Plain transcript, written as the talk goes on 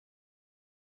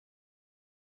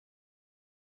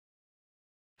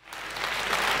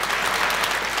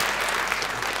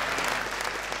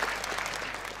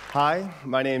Hi,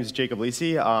 my name is Jacob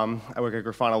Lisi. I work at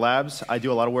Grafana Labs. I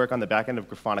do a lot of work on the back end of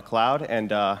Grafana Cloud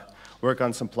and work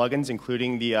on some plugins,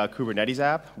 including the Kubernetes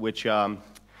app, which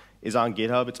is on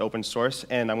GitHub. It's open source,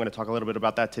 and I'm going to talk a little bit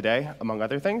about that today, among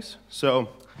other things. So,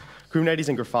 Kubernetes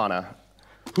and Grafana.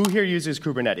 Who here uses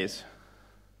Kubernetes?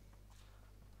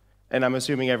 And I'm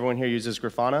assuming everyone here uses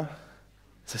Grafana.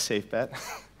 It's a safe bet.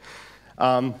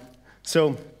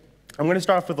 So I'm going to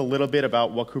start off with a little bit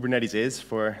about what Kubernetes is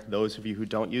for those of you who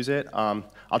don't use it. I'll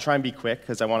try and be quick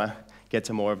because I want to get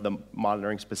to more of the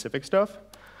monitoring specific stuff.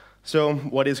 So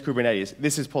what is Kubernetes?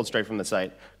 This is pulled straight from the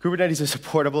site. Kubernetes is a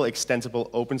portable, extensible,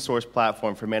 open source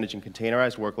platform for managing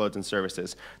containerized workloads and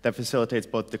services that facilitates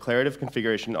both declarative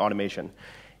configuration and automation.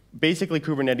 Basically,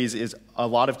 Kubernetes is a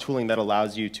lot of tooling that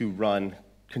allows you to run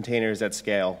containers at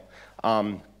scale.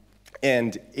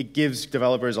 And it gives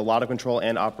developers a lot of control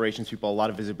and operations people a lot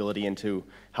of visibility into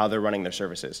how they're running their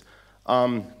services.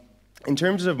 In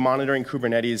terms of monitoring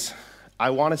Kubernetes, I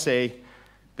want to say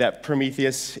that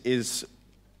Prometheus is,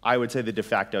 I would say, the de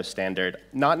facto standard.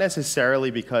 Not necessarily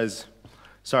because,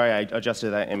 sorry, I adjusted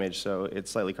that image so it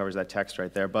slightly covers that text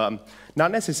right there, but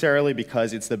not necessarily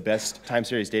because it's the best time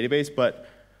series database, but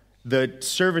the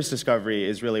service discovery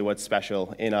is really what's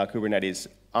special in Kubernetes.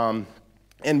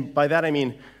 And by that I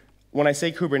mean, when I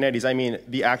say Kubernetes, I mean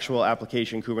the actual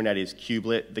application Kubernetes,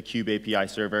 kubelet, the kube API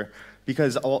server,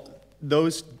 because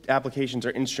those applications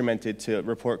are instrumented to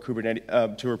report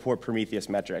Prometheus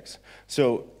metrics.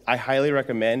 So I highly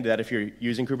recommend that if you're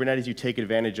using Kubernetes, you take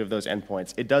advantage of those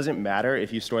endpoints. It doesn't matter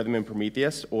if you store them in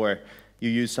Prometheus or you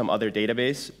use some other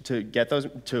database to get those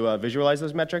visualize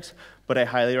those metrics, but I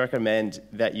highly recommend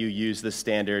that you use the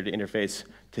standard interface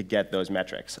to get those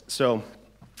metrics. So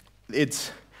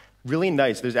it's really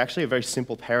nice. There's actually a very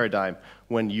simple paradigm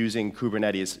when using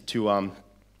Kubernetes to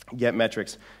get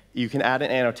metrics. You can add an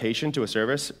annotation to a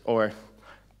service, or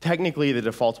technically the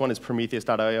default one is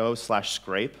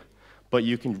prometheus.io/scrape, but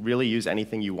you can really use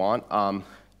anything you want.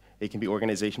 It can be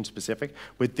organization specific.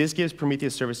 But this gives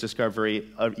Prometheus Service Discovery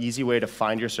an easy way to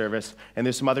find your service, and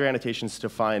there's some other annotations to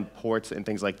find ports and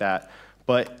things like that.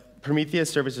 But Prometheus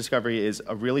Service Discovery is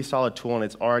a really solid tool, and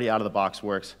it's already out of the box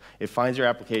works. It finds your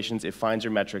applications, it finds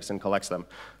your metrics, and collects them.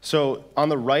 So on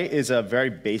the right is a very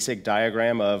basic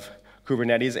diagram of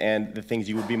Kubernetes and the things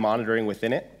you would be monitoring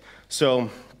within it.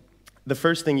 So the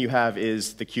first thing you have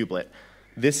is the kubelet.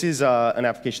 This is an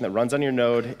application that runs on your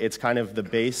node. It's kind of the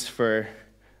base for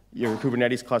your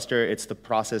Kubernetes cluster. It's the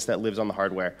process that lives on the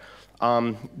hardware.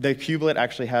 The kubelet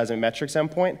actually has a metrics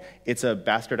endpoint. It's a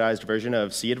bastardized version of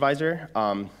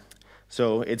cAdvisor.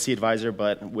 So it's cAdvisor,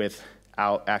 but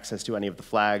without access to any of the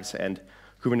flags and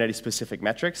Kubernetes-specific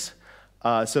metrics.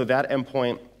 So that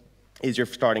endpoint is your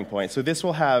starting point. So this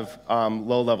will have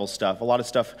low-level stuff, a lot of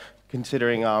stuff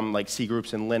considering like C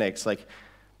groups in Linux, like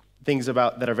things that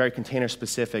are very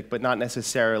container-specific, but not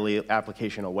necessarily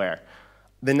application-aware.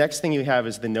 The next thing you have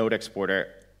is the node exporter.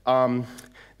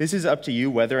 This is up to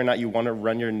you whether or not you want to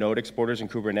run your node exporters in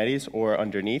Kubernetes or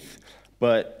underneath,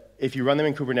 but if you run them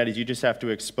in Kubernetes, you just have to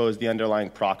expose the underlying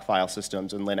proc file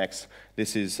systems in Linux.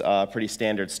 This is pretty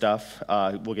standard stuff.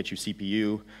 We'll get you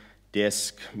CPU,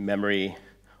 disk, memory,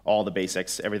 all the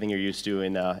basics, everything you're used to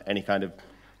in any kind of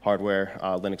hardware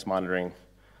Linux monitoring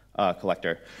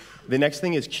collector. The next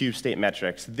thing is kube state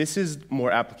metrics. This is more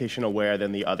application aware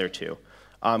than the other two.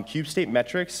 Kube state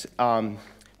metrics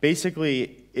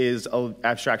basically is an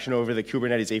abstraction over the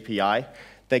Kubernetes API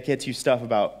that gets you stuff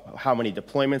about how many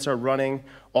deployments are running,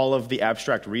 all of the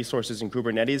abstract resources in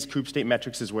Kubernetes. Kube state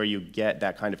metrics is where you get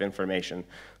that kind of information.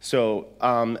 So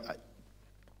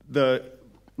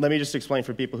let me just explain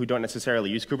for people who don't necessarily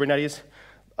use Kubernetes.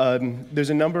 There's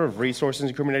a number of resources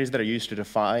in Kubernetes that are used to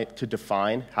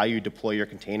define how you deploy your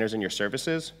containers and your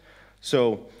services.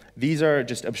 So these are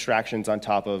just abstractions on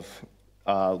top of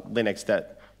Linux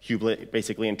that kubelet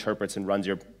basically interprets and runs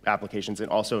your applications and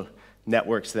also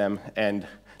networks them. And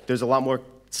there's a lot more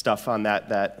stuff on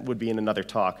that would be in another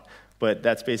talk. But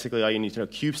that's basically all you need to know.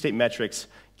 Kube state metrics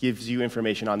gives you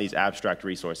information on these abstract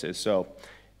resources. So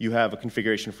you have a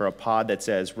configuration for a pod that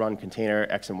says run container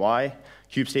X and Y.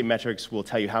 Kube state metrics will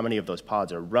tell you how many of those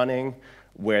pods are running,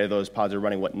 where those pods are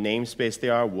running, what namespace they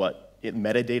are, what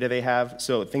metadata they have.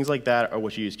 So things like that are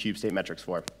what you use kube state metrics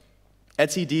for.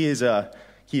 etcd is a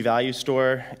key value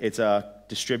store. It's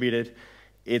distributed.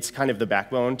 It's kind of the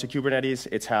backbone to Kubernetes.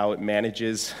 It's how it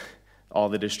manages all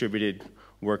the distributed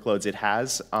workloads it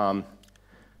has.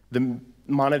 The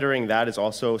monitoring that is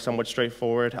also somewhat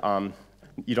straightforward.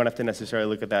 You don't have to necessarily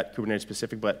look at that Kubernetes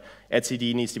specific, but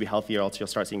etcd needs to be healthy or else you'll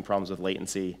start seeing problems with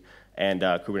latency, and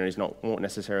Kubernetes won't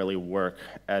necessarily work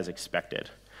as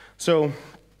expected. So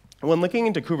when looking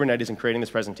into Kubernetes and creating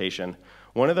this presentation,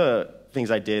 one of the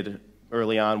things I did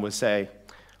early on was say,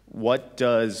 what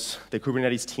does the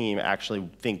Kubernetes team actually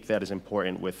think that is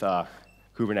important with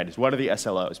Kubernetes? What are the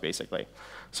SLOs, basically?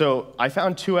 So I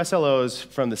found 2 SLOs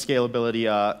from the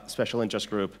scalability special interest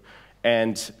group,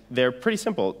 and they're pretty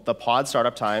simple. The pod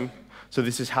startup time, so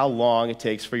this is how long it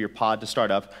takes for your pod to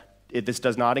start up. This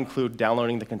does not include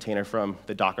downloading the container from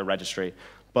the Docker registry,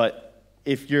 but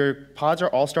if your pods are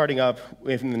all starting up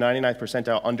within the 99th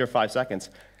percentile under 5 seconds,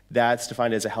 that's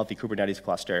defined as a healthy Kubernetes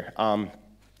cluster.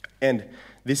 And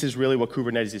this is really what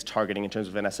Kubernetes is targeting in terms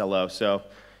of an SLO. So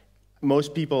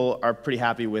most people are pretty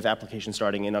happy with applications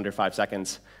starting in under 5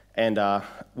 seconds, and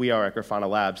we are at Grafana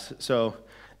Labs. So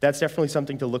that's definitely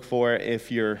something to look for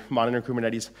if you're monitoring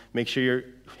Kubernetes. Make sure you're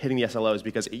hitting the SLOs,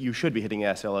 because you should be hitting the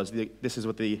SLOs. This is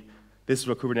what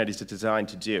Kubernetes is designed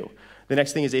to do. The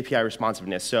next thing is API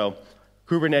responsiveness. So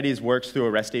Kubernetes works through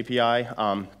a REST API.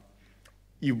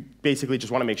 You basically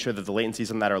just want to make sure that the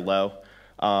latencies on that are low.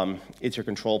 It's your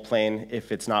control plane.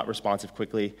 If it's not responsive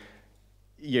quickly,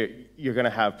 you're going to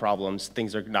have problems.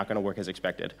 Things are not going to work as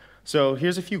expected. So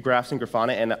here's a few graphs in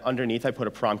Grafana, and underneath I put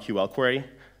a PromQL query.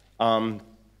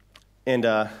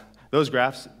 Those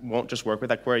graphs won't just work with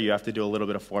that query. You have to do a little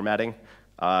bit of formatting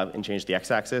and change the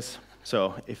x-axis.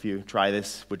 So if you try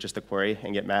this with just the query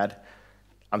and get mad,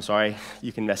 I'm sorry,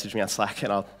 you can message me on Slack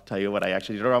and I'll tell you what I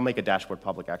actually did, or I'll make a dashboard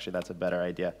public, actually, that's a better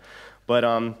idea.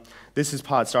 But this is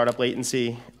pod startup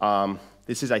latency.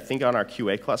 This is, I think, on our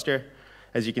QA cluster.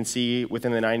 As you can see,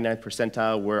 within the 99th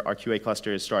percentile, where our QA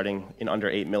cluster is starting in under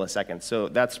 8 milliseconds. So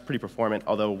that's pretty performant,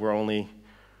 although we're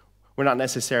not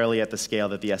necessarily at the scale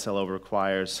that the SLO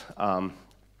requires. I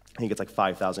think it's like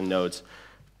 5,000 nodes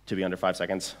to be under 5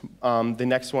 seconds. The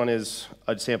next one is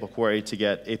a sample query to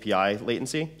get API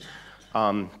latency.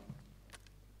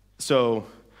 So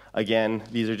again,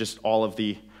 these are just all of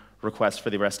the requests for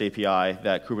the REST API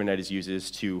that Kubernetes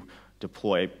uses to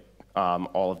deploy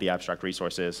all of the abstract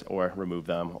resources, or remove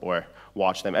them, or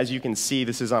watch them. As you can see,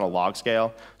 this is on a log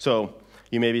scale. So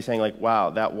you may be saying, like, wow,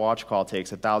 that watch call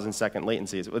takes 1,000-second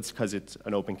latency. It's because it's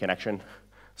an open connection.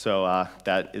 So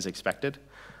that is expected.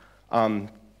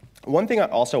 One thing I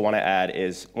also want to add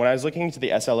is, when I was looking into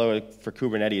the SLO for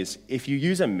Kubernetes, if you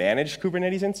use a managed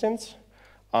Kubernetes instance,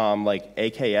 like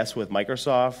AKS with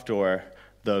Microsoft, or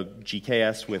the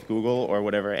GKS with Google, or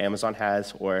whatever Amazon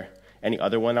has, or any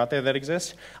other one out there that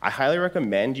exists, I highly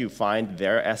recommend you find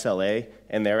their SLA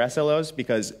and their SLOs,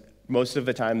 because most of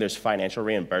the time there's financial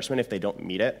reimbursement if they don't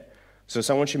meet it. So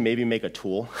someone should maybe make a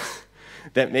tool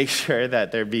that makes sure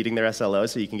that they're beating their SLOs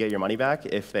so you can get your money back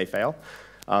if they fail.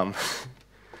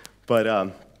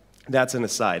 But that's an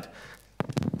aside.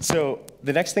 So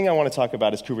the next thing I want to talk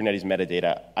about is Kubernetes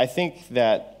metadata. I think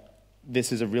that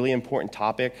this is a really important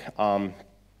topic,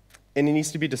 and it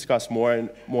needs to be discussed more in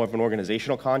more of an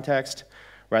organizational context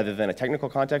rather than a technical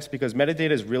context, because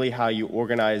metadata is really how you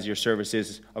organize your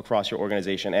services across your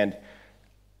organization. And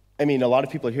I mean, a lot of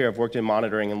people here have worked in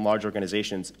monitoring in large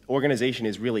organizations. Organization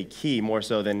is really key, more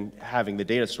so than having the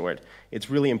data stored. It's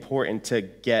really important to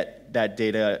get that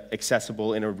data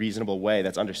accessible in a reasonable way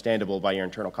that's understandable by your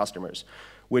internal customers,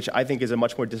 which I think is a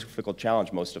much more difficult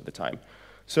challenge most of the time.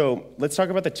 So let's talk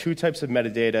about the 2 types of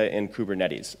metadata in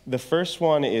Kubernetes. The first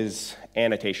one is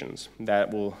annotations.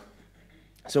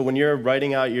 So when you're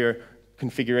writing out your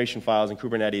configuration files in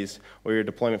Kubernetes, or your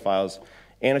deployment files,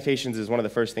 annotations is one of the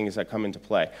first things that come into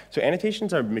play. So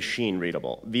annotations are machine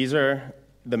readable. These are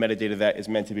the metadata that is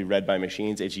meant to be read by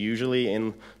machines. It's usually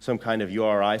in some kind of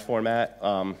URI format.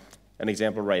 An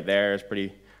example right there is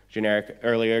pretty generic.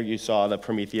 Earlier you saw the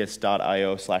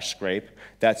prometheus.io/scrape.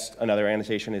 That's another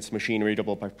annotation. It's machine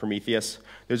readable by Prometheus.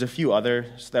 There's a few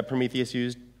others that Prometheus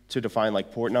used to define,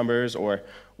 like port numbers, or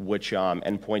which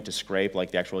endpoint to scrape,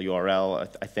 like the actual URL,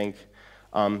 I think.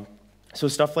 So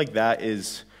stuff like that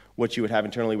is what you would have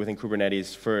internally within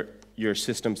Kubernetes for your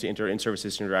systems to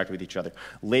services to interact with each other.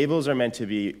 Labels are meant to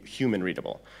be human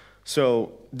readable.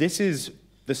 So this is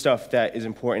the stuff that is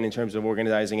important in terms of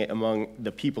organizing it among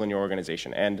the people in your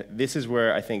organization. And this is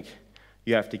where I think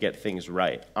you have to get things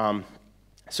right.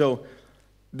 So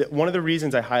one of the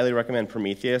reasons I highly recommend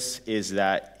Prometheus is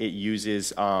that it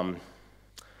uses an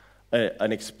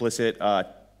explicit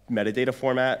metadata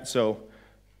format. So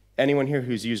anyone here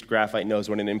who's used Graphite knows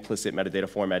what an implicit metadata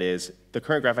format is. The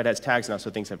current Graphite has tags now, so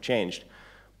things have changed.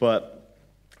 But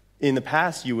in the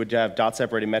past, you would have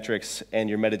dot-separated metrics, and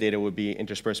your metadata would be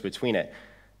interspersed between it.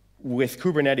 With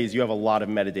Kubernetes, you have a lot of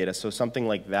metadata, so something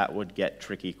like that would get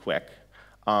tricky quick.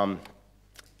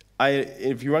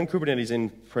 If you run Kubernetes in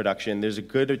production, there's a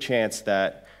good chance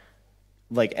that,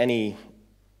 like any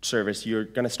service, you're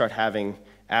going to start having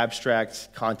abstract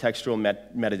contextual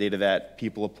metadata that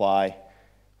people apply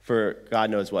for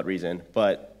God knows what reason,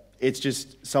 but it's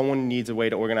just someone needs a way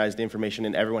to organize the information,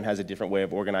 and everyone has a different way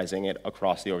of organizing it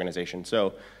across the organization.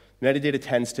 So metadata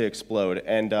tends to explode,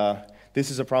 and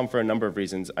this is a problem for a number of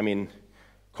reasons. I mean,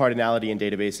 cardinality in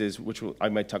databases, which I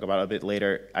might talk about a bit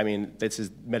later, I mean,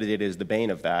 metadata is the bane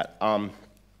of that.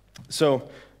 So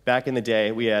back in the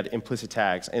day, we had implicit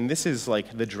tags, and this is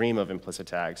like the dream of implicit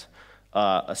tags.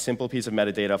 A simple piece of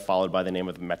metadata followed by the name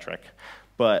of the metric.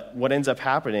 But what ends up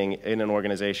happening in an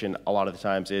organization a lot of the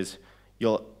times is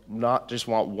you'll not just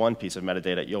want one piece of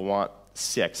metadata, you'll want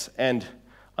 6. And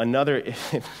another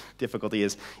difficulty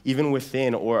is even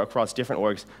within or across different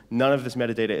orgs, none of this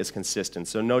metadata is consistent.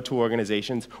 So no two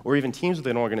organizations or even teams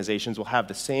within organizations will have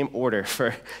the same order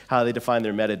for how they define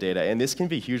their metadata. And this can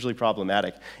be hugely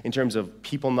problematic in terms of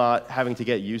people not having to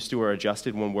get used to or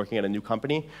adjusted when working at a new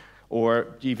company,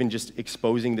 or even just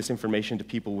exposing this information to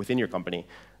people within your company.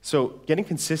 So getting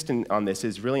consistent on this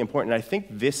is really important. And I think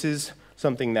this is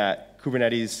something that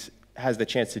Kubernetes has the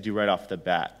chance to do right off the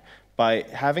bat. By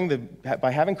having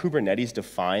Kubernetes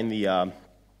define the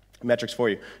metrics for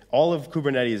you, all of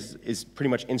Kubernetes is pretty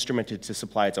much instrumented to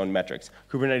supply its own metrics.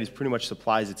 Kubernetes pretty much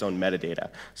supplies its own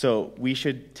metadata. So we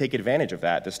should take advantage of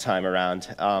that this time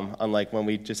around, unlike when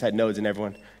we just had nodes and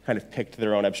everyone kind of picked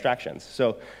their own abstractions.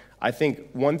 So I think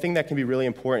one thing that can be really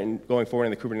important going forward in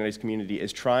the Kubernetes community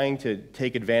is trying to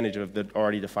take advantage of the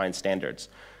already defined standards.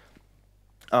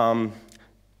 And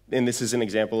this is an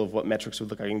example of what metrics would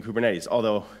look like in Kubernetes,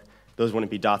 although those wouldn't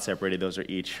be dot separated, those are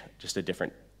each just a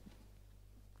different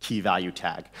key value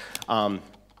tag.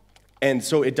 And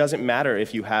so it doesn't matter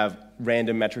if you have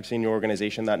random metrics in your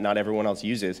organization that not everyone else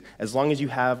uses. As long as you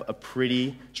have a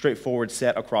pretty straightforward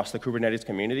set across the Kubernetes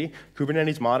community,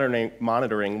 Kubernetes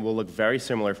monitoring will look very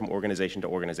similar from organization to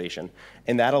organization.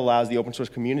 And that allows the open source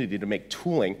community to make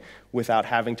tooling without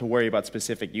having to worry about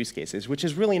specific use cases, which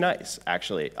is really nice,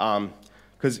 actually.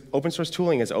 Because open source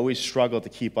tooling has always struggled to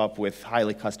keep up with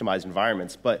highly customized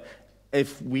environments. But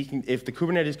if the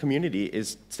Kubernetes community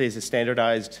stays as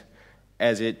standardized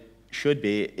as it should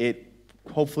be, it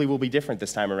hopefully will be different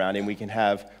this time around, and we can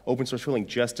have open source tooling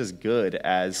just as good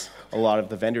as a lot of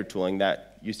the vendor tooling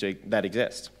that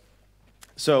exists.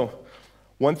 So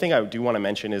one thing I do want to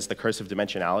mention is the curse of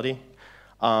dimensionality.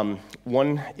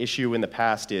 One issue in the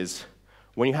past is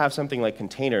when you have something like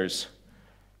containers,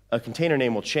 a container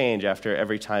name will change after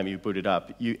every time you boot it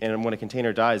up. And when a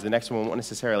container dies, the next one won't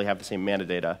necessarily have the same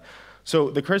metadata. So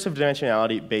the curse of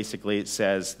dimensionality basically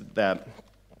says that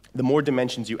the more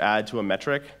dimensions you add to a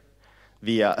metric,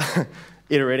 the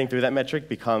iterating through that metric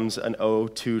becomes an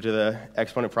O2 to the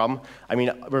exponent problem. I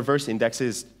mean, reverse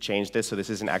indexes change this, so this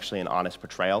isn't actually an honest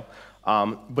portrayal.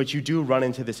 But you do run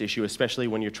into this issue, especially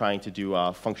when you're trying to do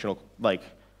functional, like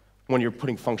when you're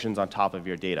putting functions on top of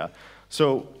your data.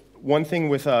 So one thing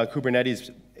with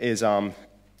Kubernetes is,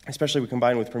 especially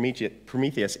combined with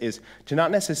Prometheus, is to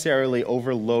not necessarily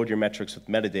overload your metrics with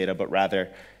metadata, but rather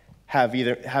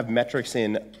have metrics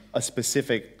in a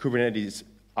specific Kubernetes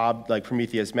like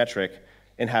Prometheus metric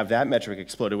and have that metric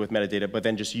exploded with metadata, but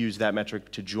then just use that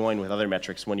metric to join with other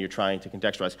metrics when you're trying to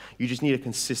contextualize. You just need a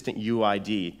consistent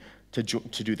UID to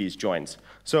do these joins.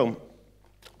 So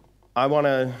one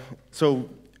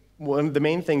of the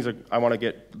main things I want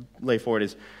to lay forward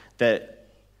is that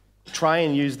try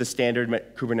and use the standard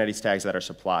Kubernetes tags that are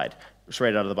supplied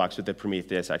straight out of the box with the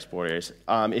Prometheus exporters.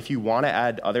 If you want to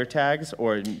add other tags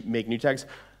or make new tags,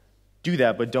 do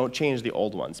that, but don't change the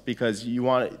old ones, because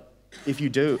if you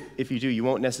do, you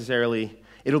won't necessarily,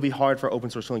 it'll be hard for open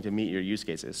source tooling to meet your use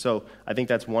cases. So I think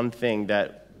that's one thing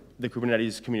that the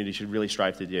Kubernetes community should really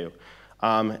strive to do.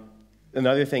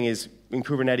 Another thing is, in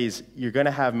Kubernetes, you're going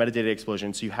to have metadata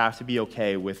explosion, so you have to be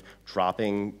okay with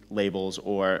dropping labels,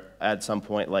 or at some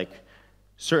point, like,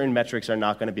 certain metrics are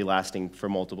not going to be lasting for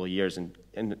multiple years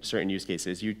in certain use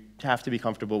cases. You have to be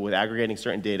comfortable with aggregating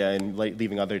certain data and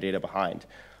leaving other data behind.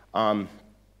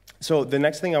 So the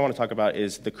next thing I want to talk about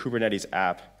is the Kubernetes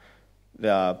app,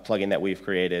 the plugin that we've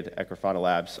created at Grafana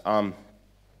Labs.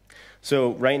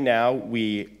 So right now,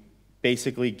 we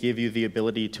basically give you the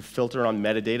ability to filter on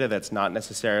metadata that's not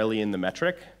necessarily in the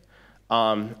metric,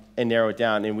 and narrow it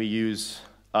down, and we use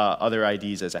other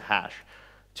IDs as a hash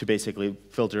to basically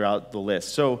filter out the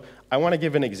list. So I want to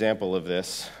give an example of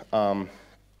this. So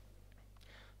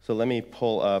let me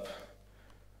pull up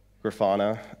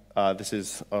Grafana. This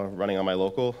is running on my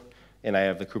local, and I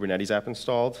have the Kubernetes app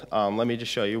installed. Let me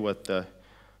just show you what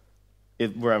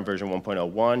we're on version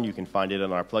 1.01. You can find it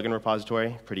in our plugin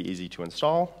repository. Pretty easy to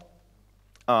install.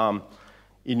 And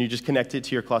you just connect it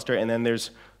to your cluster, and then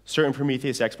there's certain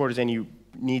Prometheus exporters, and you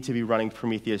need to be running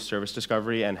Prometheus Service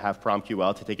Discovery and have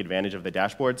PromQL to take advantage of the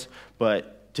dashboards.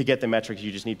 But to get the metrics,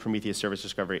 you just need Prometheus Service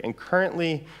Discovery. And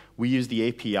currently, we use the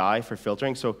API for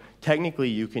filtering. So technically,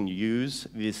 you can use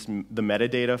the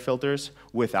metadata filters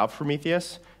without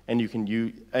Prometheus, and you can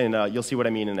use, and you'll see what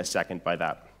I mean in a second by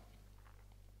that.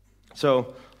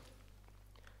 So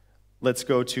let's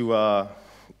go to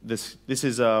this. This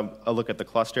is a look at the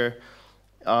cluster.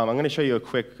 I'm going to show you a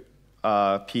quick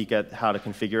peek at how to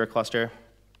configure a cluster.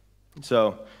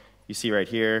 So you see right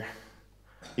here,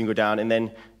 you can go down, and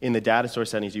then in the data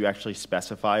source settings, you actually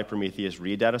specify Prometheus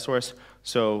read data source.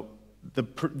 So the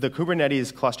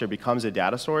Kubernetes cluster becomes a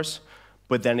data source,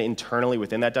 but then internally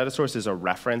within that data source is a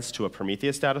reference to a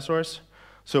Prometheus data source.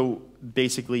 So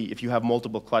basically, if you have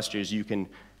multiple clusters, you can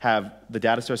have the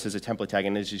data source as a template tag,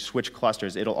 and as you switch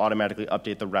clusters, it'll automatically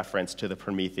update the reference to the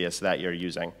Prometheus that you're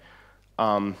using.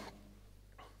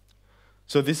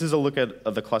 So this is a look at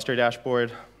the cluster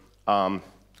dashboard.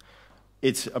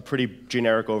 It's a pretty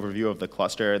generic overview of the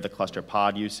cluster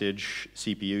pod usage,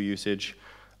 CPU usage,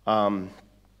 the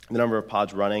number of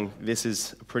pods running. This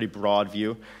is a pretty broad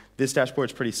view. This dashboard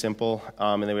is pretty simple,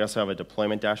 and then we also have a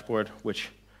deployment dashboard, which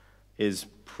is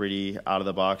pretty out of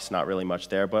the box, not really much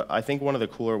there. But I think one of the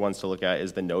cooler ones to look at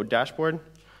is the node dashboard.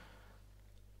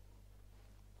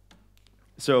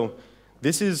 So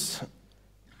this is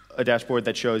a dashboard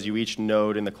that shows you each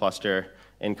node in the cluster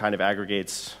and kind of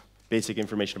aggregates basic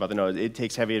information about the node. It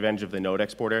takes heavy advantage of the node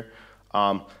exporter.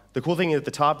 The cool thing at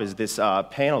the top is this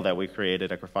panel that we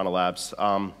created at Grafana Labs.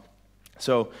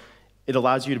 So it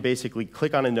allows you to basically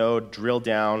click on a node, drill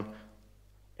down,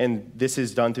 and this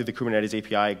is done through the Kubernetes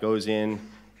API. It goes in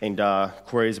and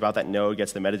queries about that node,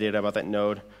 gets the metadata about that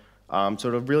node.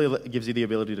 So it really gives you the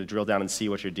ability to drill down and see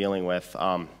what you're dealing with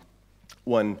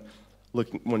when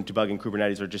debugging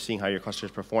Kubernetes or just seeing how your cluster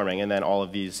is performing, and then all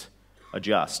of these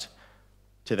adjust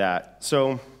to that.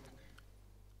 So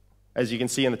as you can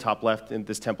see in the top left, in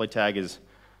this template tag is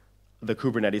the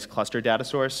Kubernetes cluster data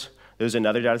source. There's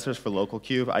another data source for local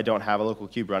cube. I don't have a local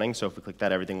cube running, so if we click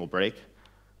that, everything will break.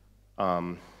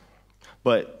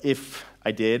 But if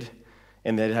I did,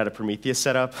 and then it had a Prometheus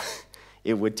setup,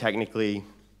 it would technically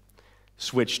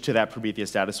switch to that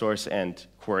Prometheus data source and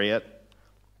query it.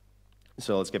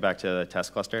 So let's get back to the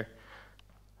test cluster.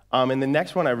 And the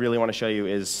next one I really want to show you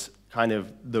is kind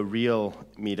of the real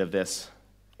meat of this,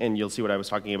 and you'll see what I was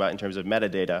talking about in terms of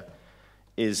metadata,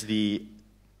 is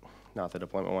not the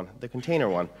deployment one, the container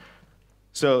one.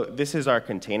 So this is our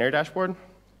container dashboard.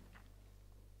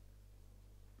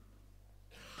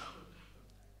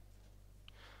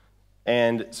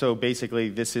 And so basically,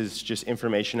 this is just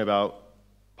information about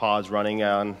pods running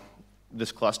on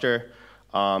this cluster.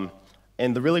 And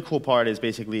the really cool part is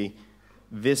basically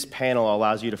this panel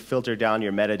allows you to filter down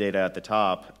your metadata at the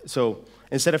top. So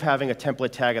instead of having a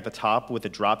template tag at the top with a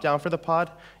dropdown for the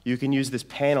pod, you can use this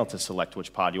panel to select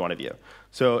which pod you want to view.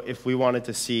 So if we wanted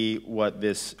to see what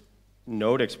this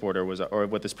node exporter was, or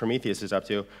what this Prometheus is up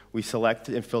to, we select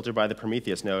and filter by the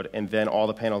Prometheus node, and then all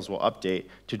the panels will update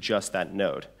to just that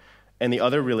node. And the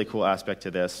other really cool aspect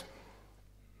to this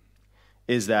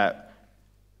is that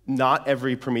not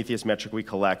every Prometheus metric we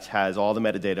collect has all the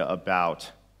metadata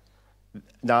about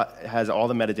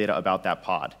that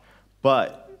pod.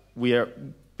 But we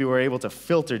were able to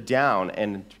filter down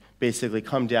and basically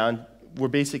come down. We're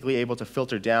basically able to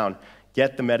filter down,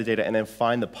 get the metadata, and then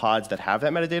find the pods that have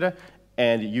that metadata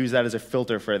and use that as a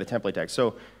filter for the template tag.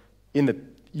 So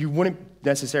you wouldn't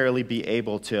necessarily be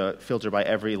able to filter by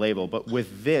every label, but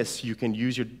with this, you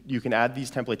can add these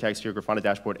template tags to your Grafana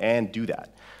dashboard and do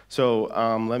that. So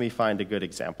let me find a good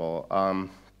example.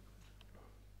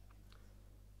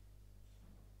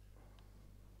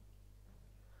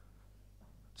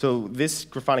 So this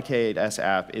Grafana K8s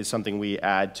app is something we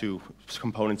add to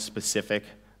components specific,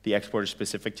 the exporter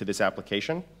specific to this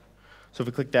application. So if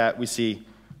we click that, we see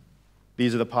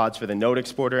these are the pods for the node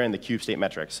exporter and the cube state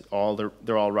metrics.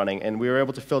 They're all running. And we were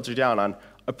able to filter down on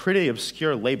a pretty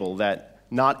obscure label that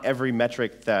not every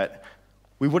metric that,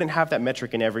 we wouldn't have that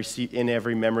metric in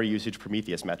every memory usage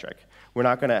Prometheus metric. We're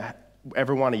not going to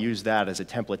ever want to use that as a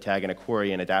template tag in a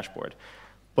query in a dashboard.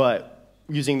 But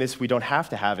using this, we don't have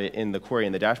to have it in the query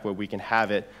in the dashboard. We can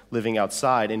have it living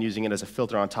outside and using it as a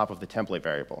filter on top of the template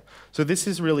variable. So this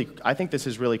is really, I think this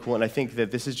is really cool, and I think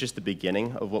that this is just the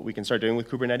beginning of what we can start doing with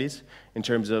Kubernetes in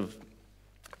terms of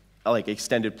like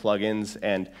extended plugins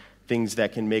and things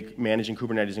that can make managing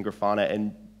Kubernetes in Grafana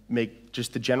and make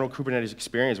just the general Kubernetes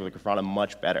experience with Grafana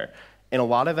much better. And a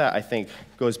lot of that, I think,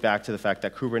 goes back to the fact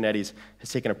that Kubernetes has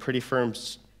taken a pretty firm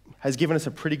has given us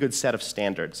a pretty good set of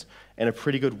standards and a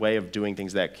pretty good way of doing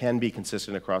things that can be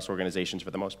consistent across organizations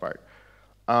for the most part.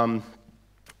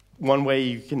 One way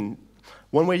you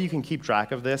can keep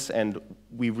track of this, and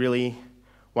we really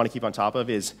want to keep on top of,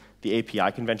 is the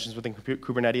API conventions within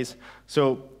Kubernetes.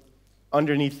 So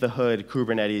underneath the hood,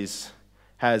 Kubernetes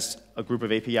has a group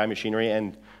of API machinery,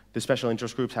 and the special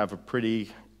interest groups have a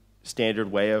pretty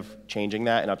standard way of changing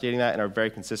that and updating that and are very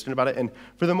consistent about it. And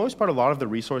for the most part, a lot of the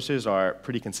resources are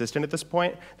pretty consistent at this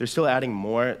point. They're still adding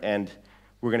more, and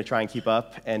we're going to try and keep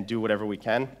up and do whatever we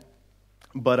can.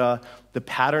 But the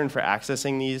pattern for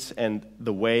accessing these and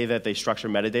the way that they structure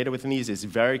metadata within these is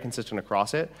very consistent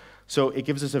across it. So it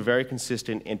gives us a very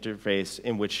consistent interface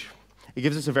in which it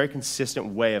gives us a very consistent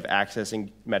way of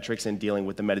accessing metrics and dealing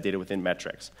with the metadata within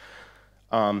metrics.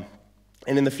 And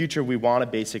in the future, we want to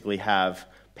basically have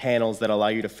panels that allow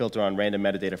you to filter on random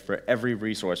metadata for every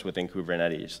resource within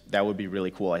Kubernetes. That would be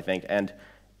really cool, I think. And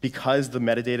because the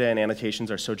metadata and annotations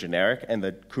are so generic, and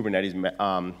the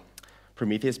Kubernetes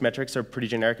Prometheus metrics are pretty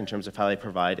generic in terms of how they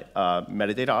provide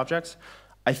metadata objects,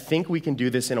 I think we can do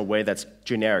this in a way that's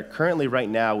generic. Currently, right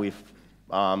now, we've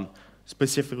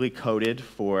specifically coded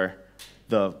for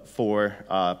the 4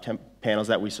 panels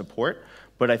that we support,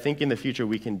 but I think in the future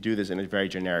we can do this in a very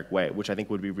generic way, which I think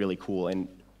would be really cool and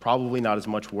probably not as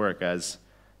much work as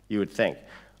you would think.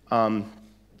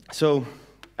 So,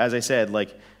 as I said,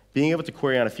 like, being able to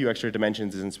query on a few extra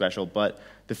dimensions isn't special, but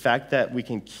the fact that we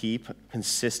can keep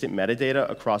consistent metadata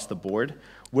across the board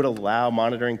would allow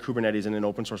monitoring Kubernetes in an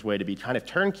open source way to be kind of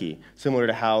turnkey, similar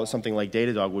to how something like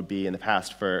Datadog would be in the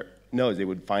past for nodes. They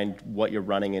would find what you're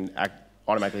running and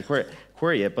automatically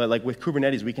query it. But like with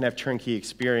Kubernetes, we can have turnkey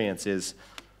experiences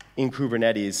in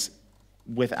Kubernetes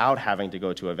without having to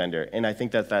go to a vendor. And I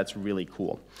think that that's really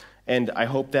cool. And I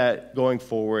hope that going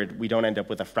forward, we don't end up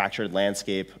with a fractured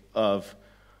landscape of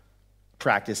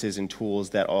practices and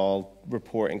tools that all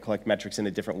report and collect metrics in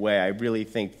a different way. I really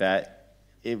think that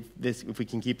if we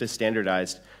can keep this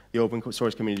standardized, the open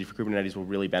source community for Kubernetes will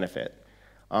really benefit.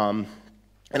 And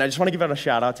I just want to give out a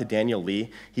shout out to Daniel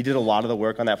Lee. He did a lot of the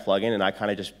work on that plugin, and I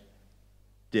kind of just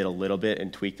did a little bit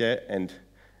and tweaked it, and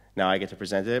now I get to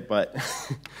present it. But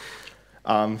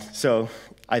so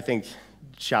I think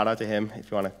shout out to him if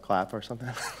you want to clap or something.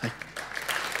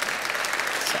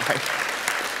 Sorry.